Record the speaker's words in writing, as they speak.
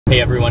Hey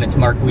everyone, it's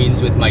Mark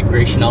Wiens with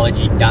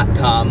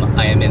migrationology.com.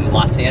 I am in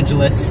Los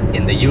Angeles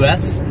in the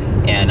US,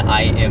 and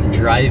I am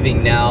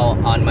driving now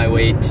on my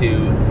way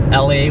to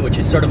LA, which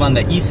is sort of on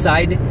the east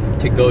side,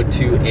 to go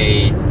to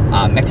a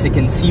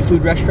Mexican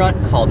seafood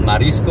restaurant called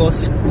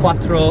Mariscos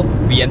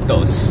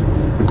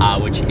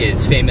Vientos, which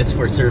is famous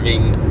for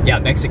serving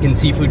Mexican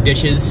seafood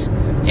dishes.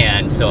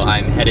 And so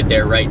I'm headed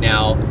there right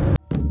now.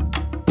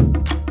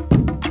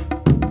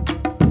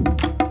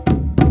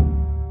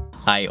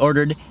 I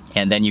ordered,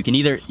 and then you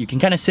can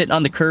kind of sit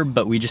on the curb,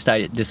 but we just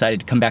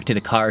decided to come back to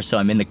the car, so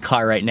I'm in the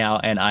car right now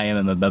and I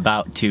am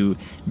about to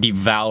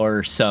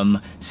devour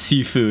some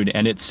seafood,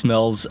 and it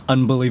smells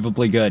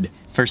unbelievably good.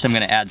 First I'm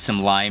gonna add some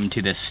lime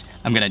to this.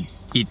 I'm gonna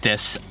eat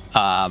this.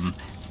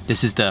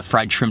 This is the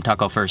fried shrimp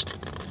taco first,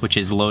 which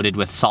is loaded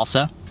with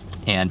salsa,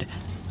 and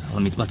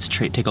let's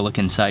take a look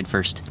inside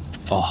first.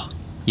 Oh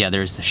yeah,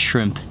 there's the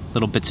shrimp,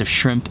 little bits of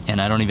shrimp,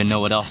 and I don't even know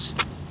what else.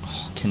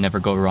 Can never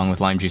go wrong with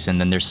lime juice, and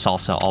then there's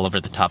salsa all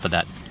over the top of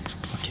that.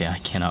 Okay, I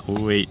cannot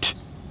wait.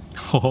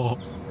 Oh.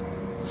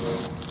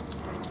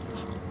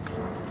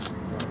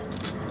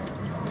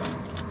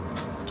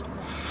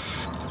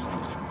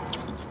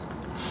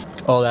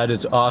 Oh, that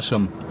is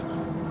awesome.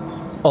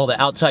 Oh,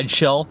 the outside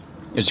shell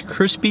is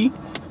crispy,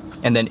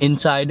 and then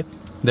inside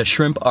the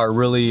shrimp are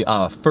really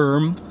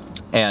firm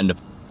and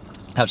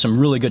have some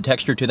really good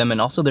texture to them,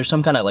 and also there's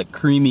some kind of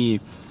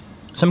creaminess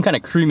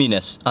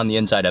on the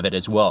inside of it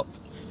as well.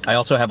 I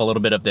also have a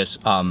little bit of this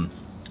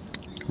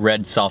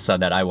red salsa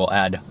that I will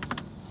add.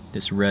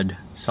 This red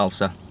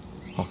salsa.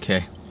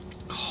 Okay.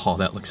 Oh,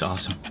 that looks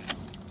awesome.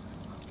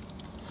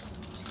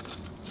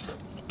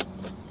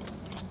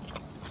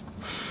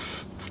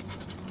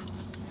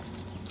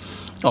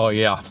 Oh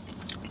yeah.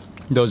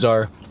 Those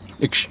are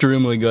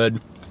extremely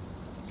good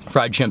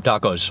fried shrimp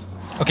tacos.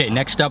 Okay,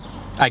 next up,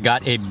 I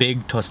got a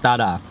big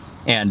tostada,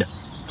 and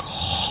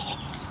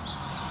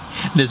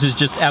this is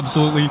just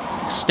absolutely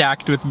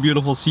stacked with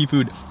beautiful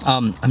seafood.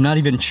 I'm not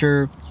even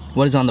sure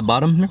what is on the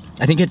bottom here.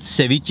 I think it's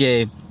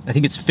ceviche. I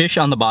think it's fish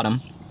on the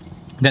bottom.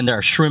 Then there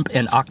are shrimp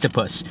and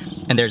octopus.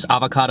 And there's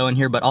avocado in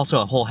here, but also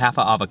a whole half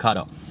of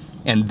avocado.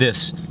 And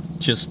this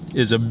just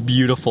is a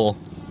beautiful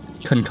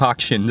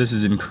concoction. This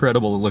is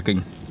incredible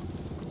looking.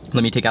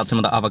 Let me take out some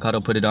of the avocado,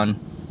 put it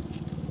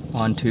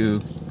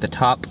onto the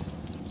top.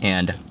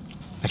 And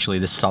actually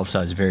this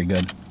salsa is very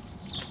good.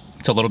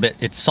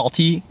 It's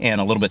salty and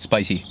a little bit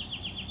spicy.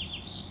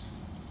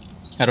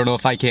 I don't know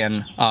if I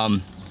can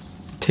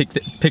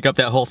pick up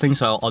that whole thing,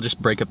 so I'll just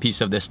break a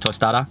piece of this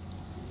tostada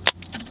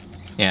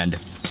and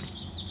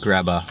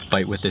grab a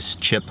bite with this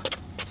chip.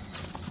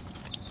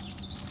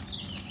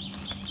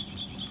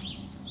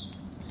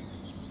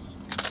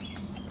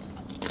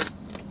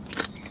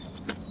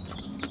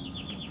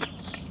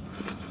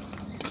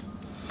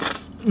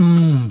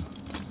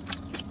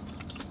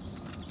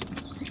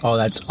 Oh,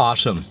 that's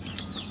awesome.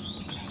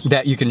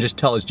 That you can just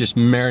tell is just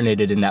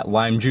marinated in that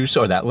lime juice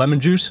or that lemon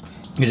juice.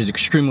 It is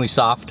extremely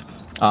soft,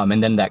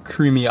 and then that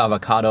creamy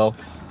avocado.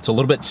 It's a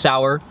little bit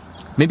sour,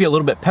 maybe a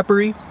little bit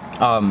peppery,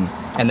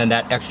 and then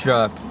that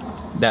extra,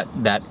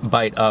 that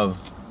bite of,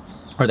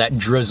 or that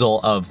drizzle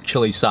of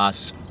chili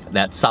sauce,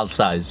 that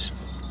salsa is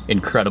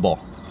incredible.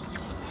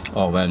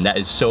 Oh man, that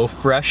is so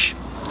fresh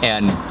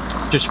and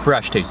just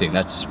fresh tasting.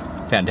 That's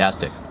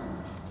fantastic.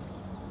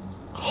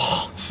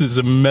 Oh, this is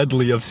a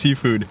medley of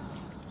seafood.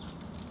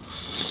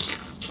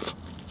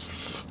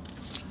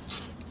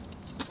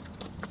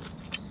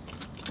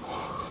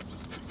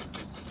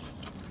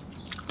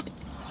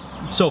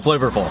 So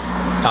flavorful.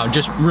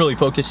 Just really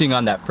focusing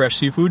on that fresh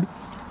seafood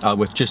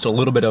with just a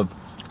little bit of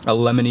a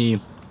lemony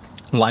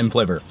lime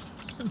flavor.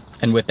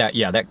 And with that,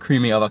 that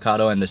creamy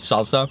avocado and the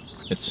salsa,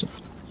 it's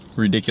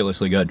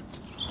ridiculously good.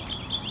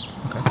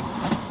 Okay.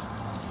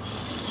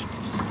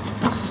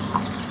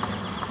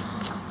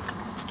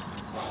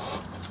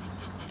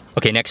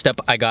 Okay, next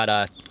up I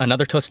got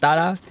another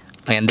tostada,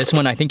 and this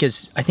one I think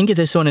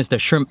this one is the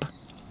shrimp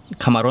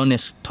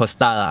Camarones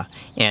tostada,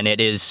 and it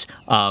is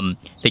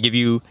they give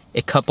you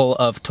a couple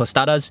of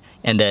tostadas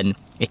and then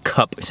a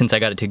cup. Since I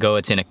got it to go,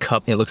 it's in a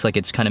cup. It looks like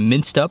it's kind of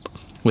minced up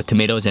with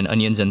tomatoes and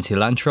onions and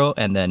cilantro,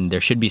 and then there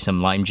should be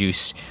some lime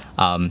juice.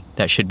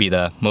 That should be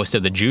the most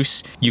of the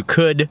juice. You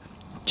could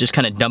just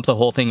kind of dump the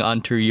whole thing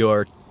onto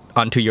your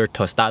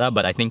tostada,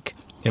 but I think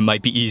it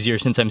might be easier,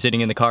 since I'm sitting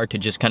in the car, to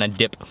just kind of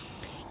dip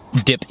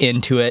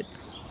into it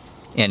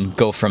and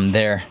go from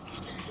there.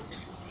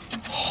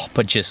 Oh,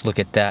 but just look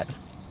at that.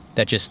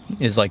 That just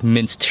is like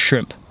minced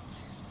shrimp.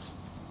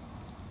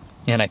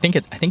 And I think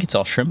it's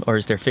all shrimp, or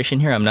is there fish in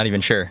here? I'm not even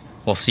sure.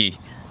 We'll see.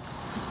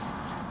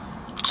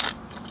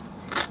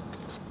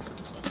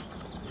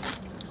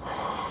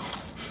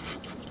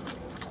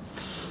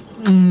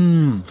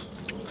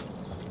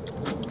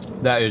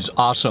 That is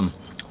awesome.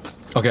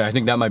 Okay, I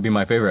think that might be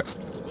my favorite.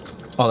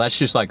 Oh, that's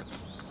just like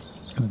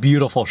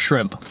beautiful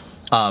shrimp.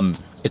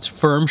 It's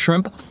firm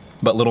shrimp,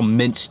 but little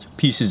minced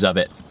pieces of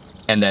it.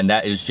 And then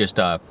that is just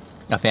a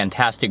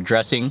fantastic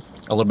dressing.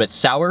 A little bit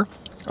sour,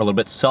 a little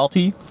bit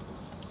salty,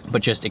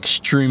 but just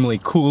extremely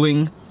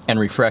cooling and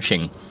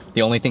refreshing.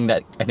 The only thing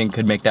that I think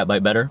could make that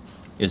bite better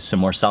is some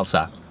more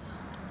salsa.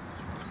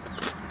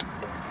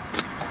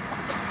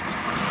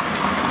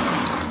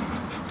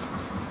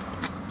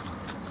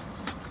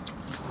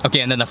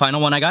 Okay, and then the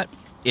final one I got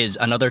is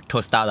another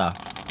tostada.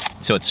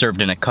 So it's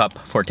served in a cup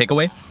for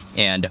takeaway.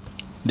 And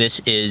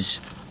this is,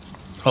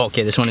 oh,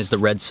 okay, this one is the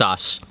red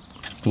sauce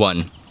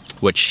one,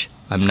 which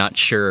I'm not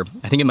sure.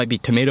 I think it might be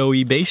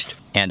tomato-y based.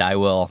 And I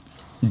will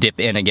dip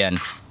in again.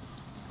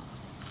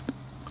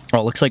 Oh,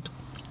 it looks like,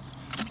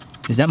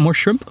 is that more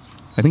shrimp?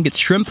 I think it's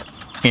shrimp,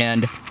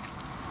 and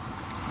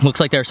looks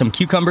like there are some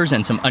cucumbers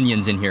and some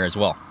onions in here as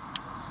well.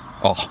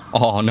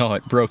 Oh no,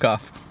 it broke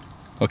off.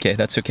 Okay,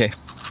 that's okay.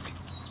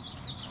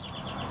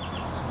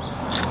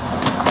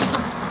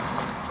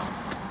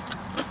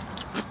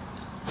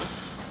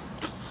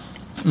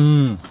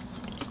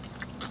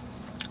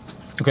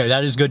 Okay,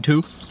 that is good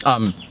too.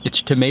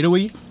 It's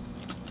tomatoey.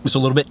 It's a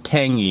little bit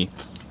tangy.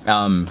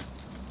 Yeah,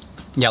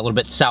 a little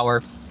bit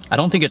sour. I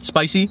don't think it's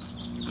spicy,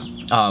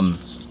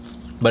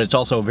 but it's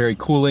also very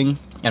cooling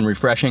and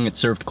refreshing. It's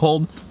served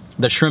cold.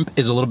 The shrimp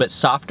is a little bit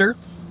softer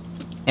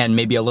and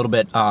maybe a little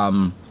bit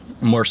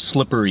more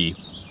slippery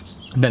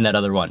than that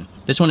other one.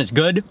 This one is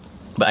good,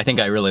 but I think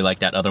I really like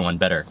that other one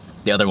better.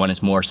 The other one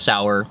is more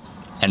sour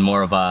and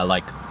more of a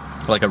like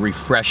a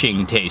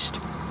refreshing taste.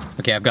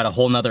 Okay, I've got a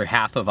whole nother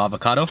half of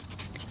avocado,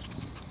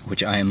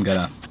 which I'm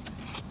gonna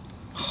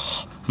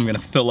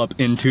fill up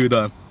into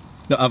the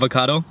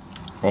avocado.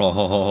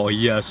 Oh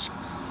yes.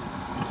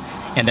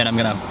 And then I'm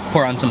gonna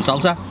pour on some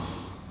salsa.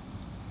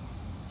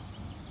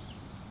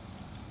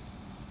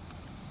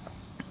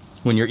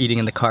 When you're eating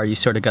in the car, you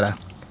sort of gotta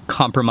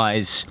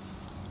compromise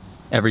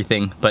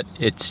everything, but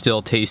it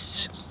still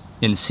tastes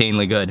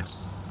insanely good.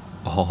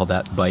 Oh,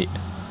 that bite.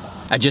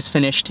 I just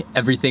finished.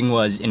 Everything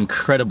was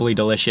incredibly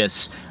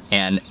delicious,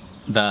 and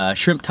the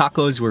shrimp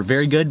tacos were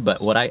very good,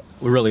 but what I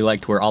really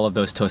liked were all of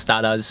those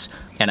tostadas,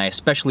 and I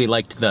especially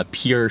liked the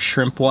pure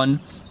shrimp one,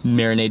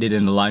 marinated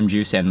in the lime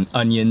juice and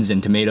onions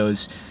and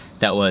tomatoes.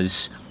 That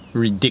was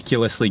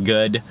ridiculously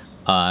good.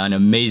 An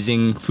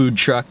amazing food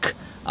truck.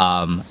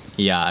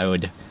 Yeah,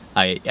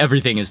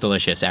 everything is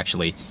delicious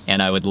actually,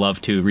 and I would love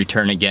to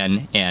return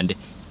again and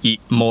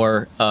eat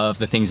more of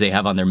the things they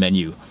have on their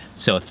menu.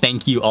 So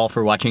thank you all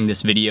for watching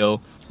this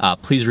video.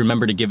 Please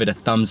remember to give it a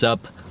thumbs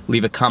up,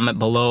 leave a comment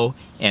below,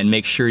 and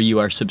make sure you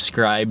are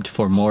subscribed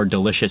for more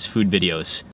delicious food videos.